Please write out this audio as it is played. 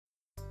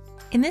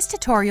In this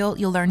tutorial,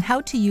 you'll learn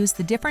how to use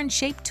the different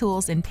shape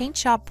tools in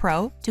PaintShop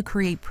Pro to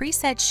create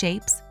preset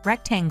shapes,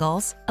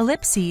 rectangles,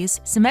 ellipses,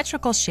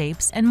 symmetrical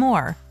shapes, and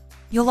more.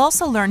 You'll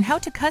also learn how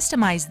to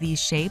customize these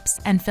shapes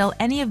and fill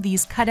any of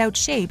these cutout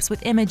shapes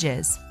with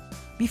images.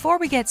 Before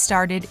we get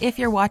started, if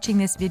you're watching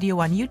this video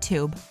on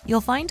YouTube,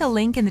 you'll find a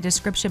link in the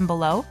description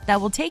below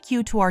that will take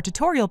you to our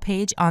tutorial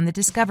page on the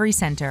Discovery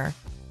Center.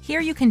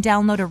 Here you can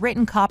download a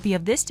written copy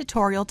of this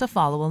tutorial to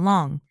follow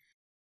along.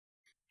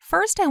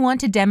 First, I want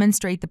to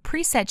demonstrate the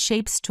Preset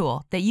Shapes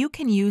tool that you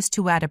can use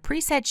to add a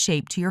preset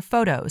shape to your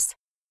photos.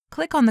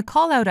 Click on the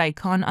callout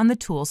icon on the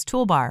Tools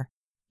toolbar.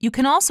 You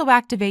can also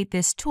activate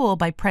this tool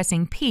by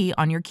pressing P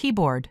on your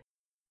keyboard.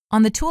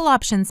 On the Tool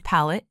Options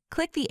palette,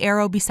 click the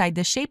arrow beside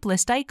the Shape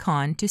List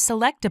icon to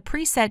select a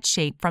preset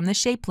shape from the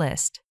shape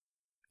list.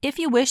 If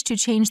you wish to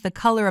change the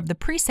color of the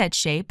preset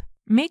shape,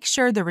 make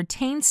sure the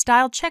Retain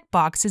Style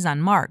checkbox is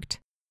unmarked,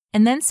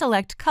 and then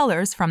select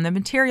Colors from the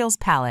Materials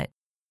palette.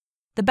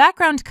 The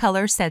background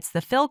color sets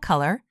the fill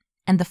color,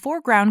 and the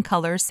foreground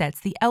color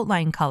sets the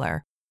outline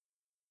color.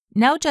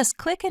 Now just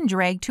click and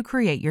drag to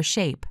create your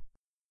shape.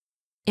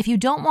 If you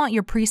don't want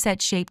your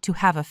preset shape to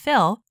have a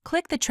fill,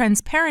 click the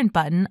Transparent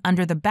button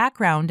under the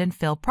Background and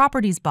Fill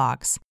Properties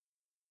box.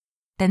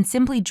 Then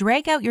simply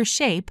drag out your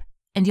shape,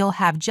 and you'll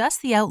have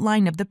just the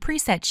outline of the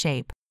preset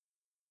shape.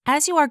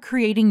 As you are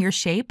creating your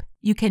shape,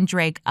 you can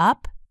drag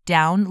up,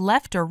 down,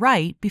 left, or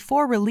right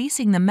before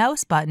releasing the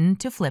mouse button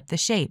to flip the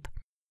shape.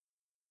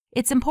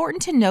 It's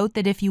important to note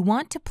that if you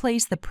want to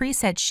place the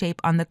preset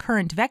shape on the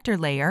current vector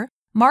layer,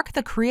 mark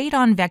the Create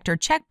on Vector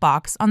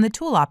checkbox on the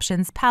Tool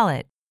Options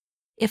palette.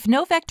 If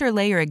no vector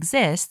layer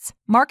exists,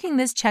 marking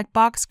this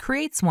checkbox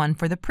creates one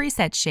for the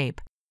preset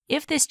shape.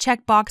 If this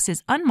checkbox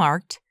is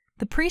unmarked,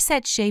 the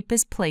preset shape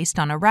is placed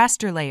on a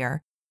raster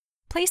layer.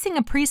 Placing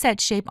a preset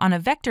shape on a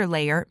vector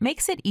layer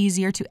makes it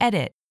easier to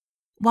edit.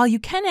 While you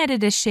can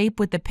edit a shape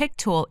with the Pick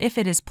tool if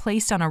it is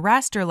placed on a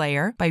raster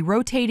layer by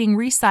rotating,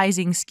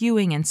 resizing,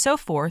 skewing, and so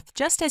forth,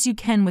 just as you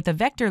can with a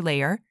vector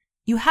layer,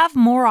 you have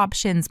more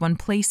options when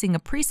placing a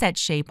preset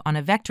shape on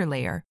a vector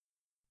layer.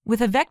 With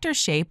a vector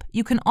shape,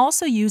 you can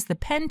also use the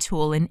Pen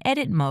tool in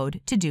Edit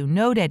mode to do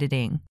node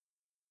editing.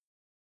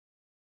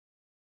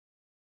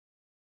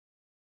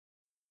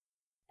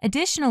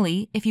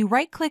 Additionally, if you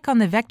right-click on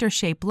the vector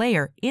shape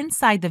layer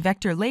inside the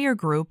vector layer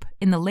group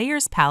in the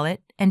Layers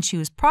palette and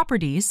choose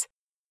Properties,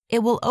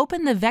 it will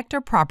open the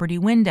Vector Property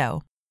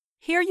window.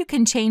 Here you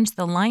can change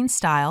the line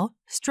style,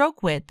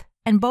 stroke width,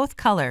 and both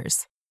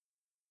colors.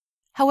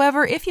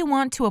 However, if you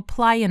want to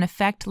apply an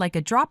effect like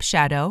a drop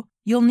shadow,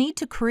 you'll need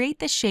to create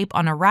the shape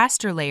on a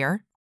raster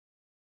layer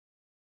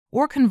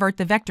or convert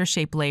the vector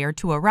shape layer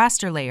to a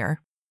raster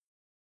layer.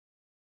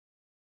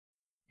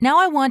 Now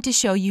I want to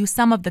show you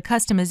some of the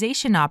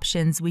customization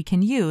options we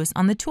can use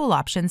on the Tool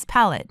Options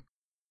palette.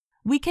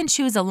 We can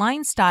choose a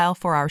line style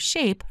for our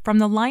shape from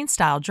the Line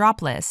Style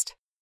drop list.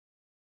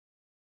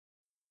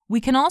 We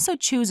can also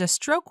choose a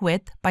stroke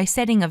width by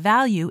setting a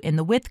value in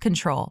the Width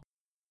control.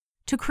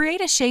 To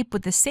create a shape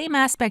with the same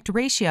aspect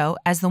ratio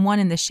as the one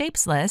in the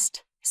Shapes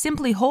list,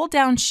 simply hold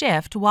down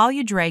Shift while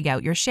you drag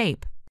out your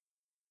shape.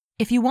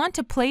 If you want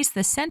to place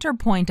the center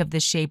point of the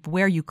shape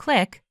where you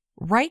click,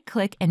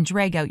 right-click and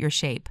drag out your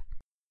shape.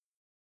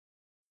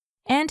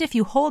 And if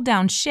you hold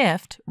down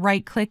Shift,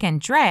 right-click and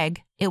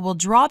drag, it will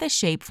draw the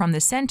shape from the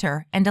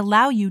center and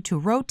allow you to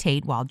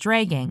rotate while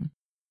dragging.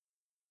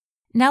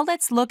 Now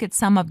let's look at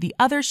some of the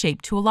other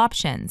shape tool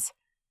options.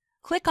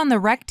 Click on the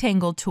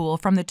Rectangle tool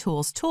from the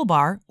Tools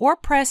toolbar or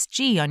press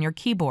G on your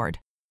keyboard.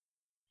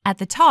 At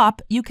the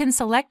top, you can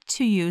select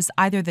to use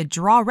either the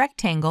Draw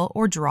Rectangle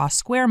or Draw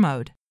Square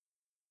mode.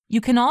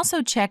 You can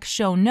also check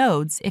Show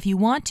Nodes if you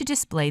want to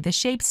display the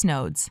shapes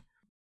nodes.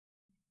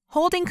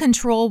 Holding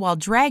Ctrl while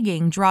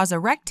dragging draws a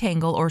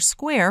rectangle or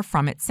square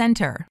from its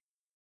center.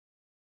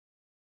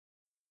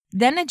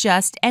 Then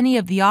adjust any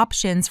of the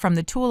options from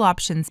the Tool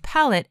Options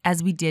palette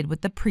as we did with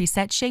the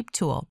Preset Shape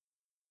tool.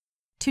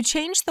 To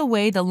change the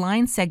way the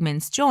line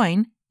segments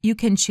join, you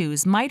can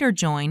choose Miter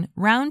Join,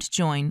 Round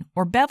Join,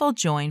 or Bevel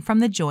Join from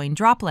the Join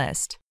drop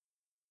list.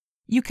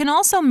 You can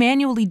also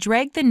manually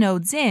drag the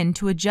nodes in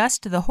to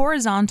adjust the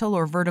horizontal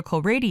or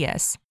vertical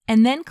radius,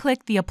 and then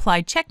click the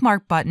Apply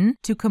Checkmark button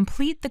to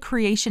complete the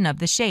creation of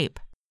the shape.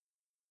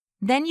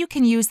 Then you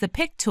can use the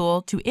Pick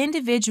tool to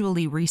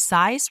individually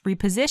resize,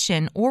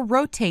 reposition, or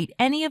rotate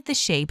any of the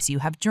shapes you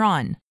have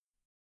drawn.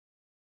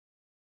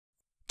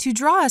 To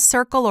draw a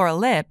circle or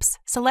ellipse,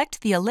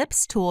 select the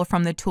Ellipse tool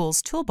from the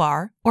Tools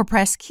toolbar or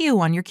press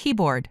Q on your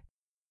keyboard.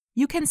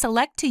 You can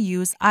select to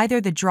use either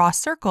the Draw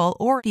Circle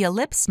or the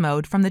Ellipse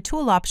mode from the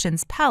Tool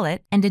Options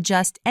palette and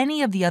adjust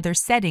any of the other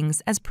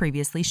settings as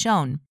previously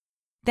shown.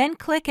 Then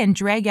click and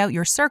drag out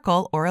your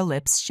circle or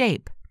ellipse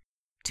shape.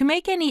 To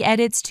make any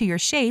edits to your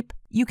shape,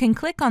 you can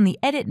click on the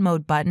Edit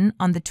Mode button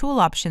on the Tool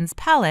Options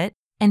palette,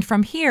 and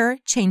from here,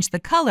 change the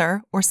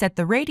color or set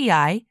the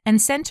radii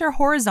and center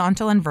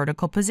horizontal and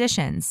vertical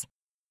positions.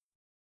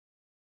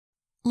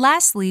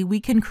 Lastly, we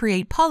can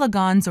create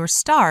polygons or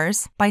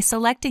stars by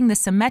selecting the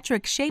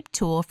Symmetric Shape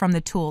tool from the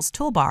Tools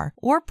toolbar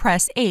or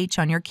press H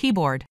on your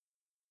keyboard.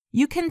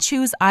 You can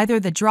choose either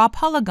the Draw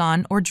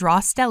Polygon or Draw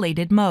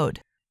Stellated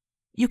mode.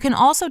 You can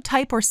also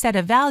type or set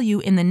a value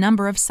in the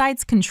Number of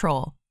Sides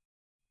control.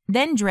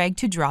 Then drag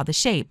to draw the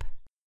shape.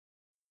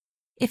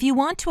 If you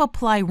want to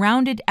apply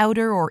rounded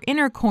outer or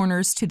inner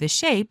corners to the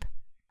shape,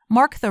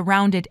 mark the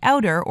Rounded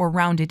Outer or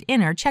Rounded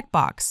Inner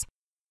checkbox.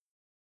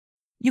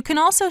 You can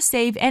also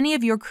save any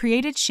of your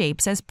created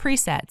shapes as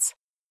presets.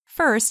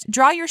 First,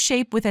 draw your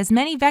shape with as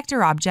many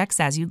vector objects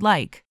as you'd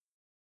like.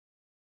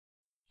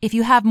 If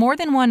you have more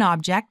than one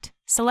object,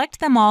 select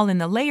them all in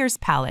the Layers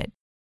palette.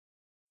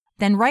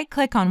 Then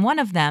right-click on one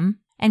of them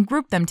and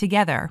group them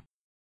together.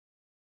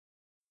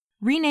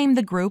 Rename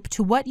the group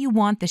to what you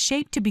want the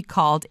shape to be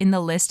called in the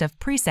list of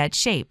preset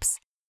shapes.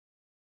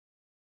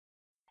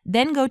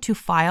 Then go to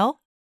File,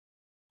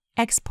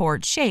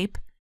 Export Shape,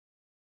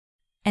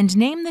 and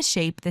name the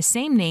shape the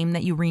same name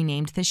that you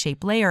renamed the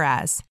shape layer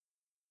as.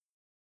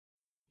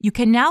 You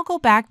can now go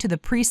back to the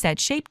Preset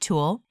Shape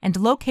tool and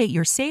locate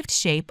your saved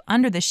shape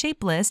under the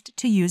shape list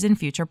to use in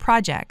future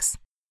projects.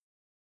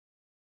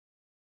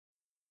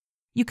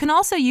 You can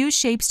also use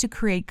shapes to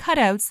create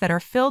cutouts that are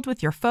filled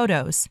with your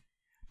photos.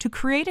 To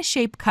create a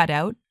shape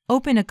cutout,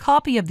 open a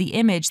copy of the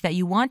image that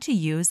you want to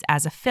use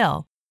as a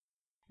fill.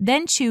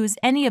 Then choose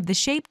any of the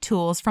shape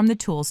tools from the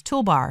Tools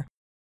toolbar.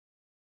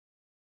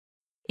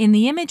 In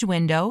the image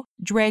window,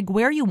 drag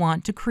where you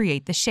want to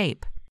create the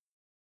shape.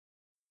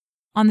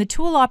 On the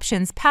Tool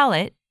Options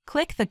palette,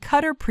 click the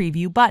Cutter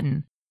Preview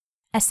button.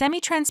 A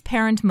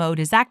semi-transparent mode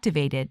is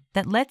activated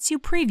that lets you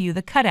preview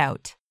the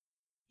cutout.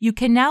 You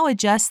can now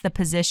adjust the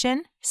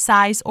position,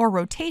 size, or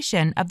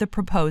rotation of the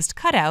proposed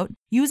cutout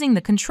using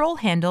the control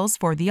handles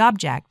for the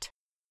object.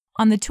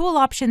 On the Tool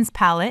Options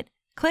palette,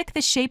 click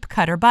the Shape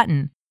Cutter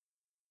button.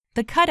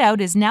 The cutout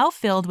is now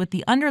filled with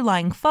the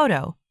underlying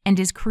photo and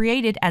is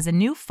created as a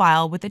new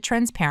file with a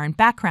transparent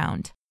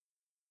background.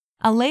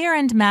 A layer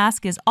and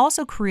mask is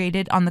also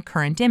created on the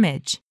current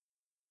image.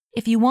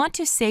 If you want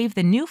to save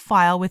the new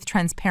file with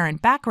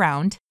transparent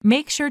background,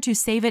 make sure to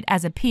save it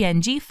as a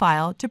PNG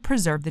file to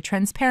preserve the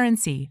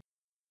transparency.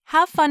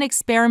 Have fun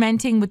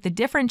experimenting with the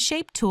different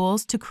shape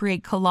tools to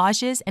create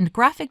collages and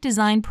graphic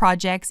design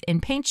projects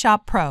in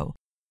PaintShop Pro.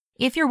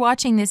 If you're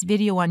watching this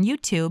video on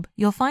YouTube,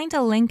 you'll find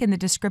a link in the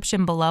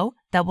description below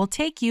that will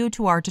take you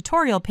to our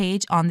tutorial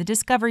page on the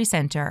Discovery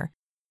Center.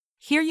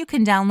 Here you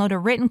can download a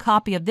written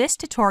copy of this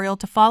tutorial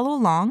to follow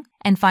along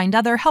and find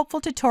other helpful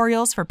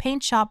tutorials for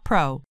PaintShop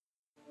Pro.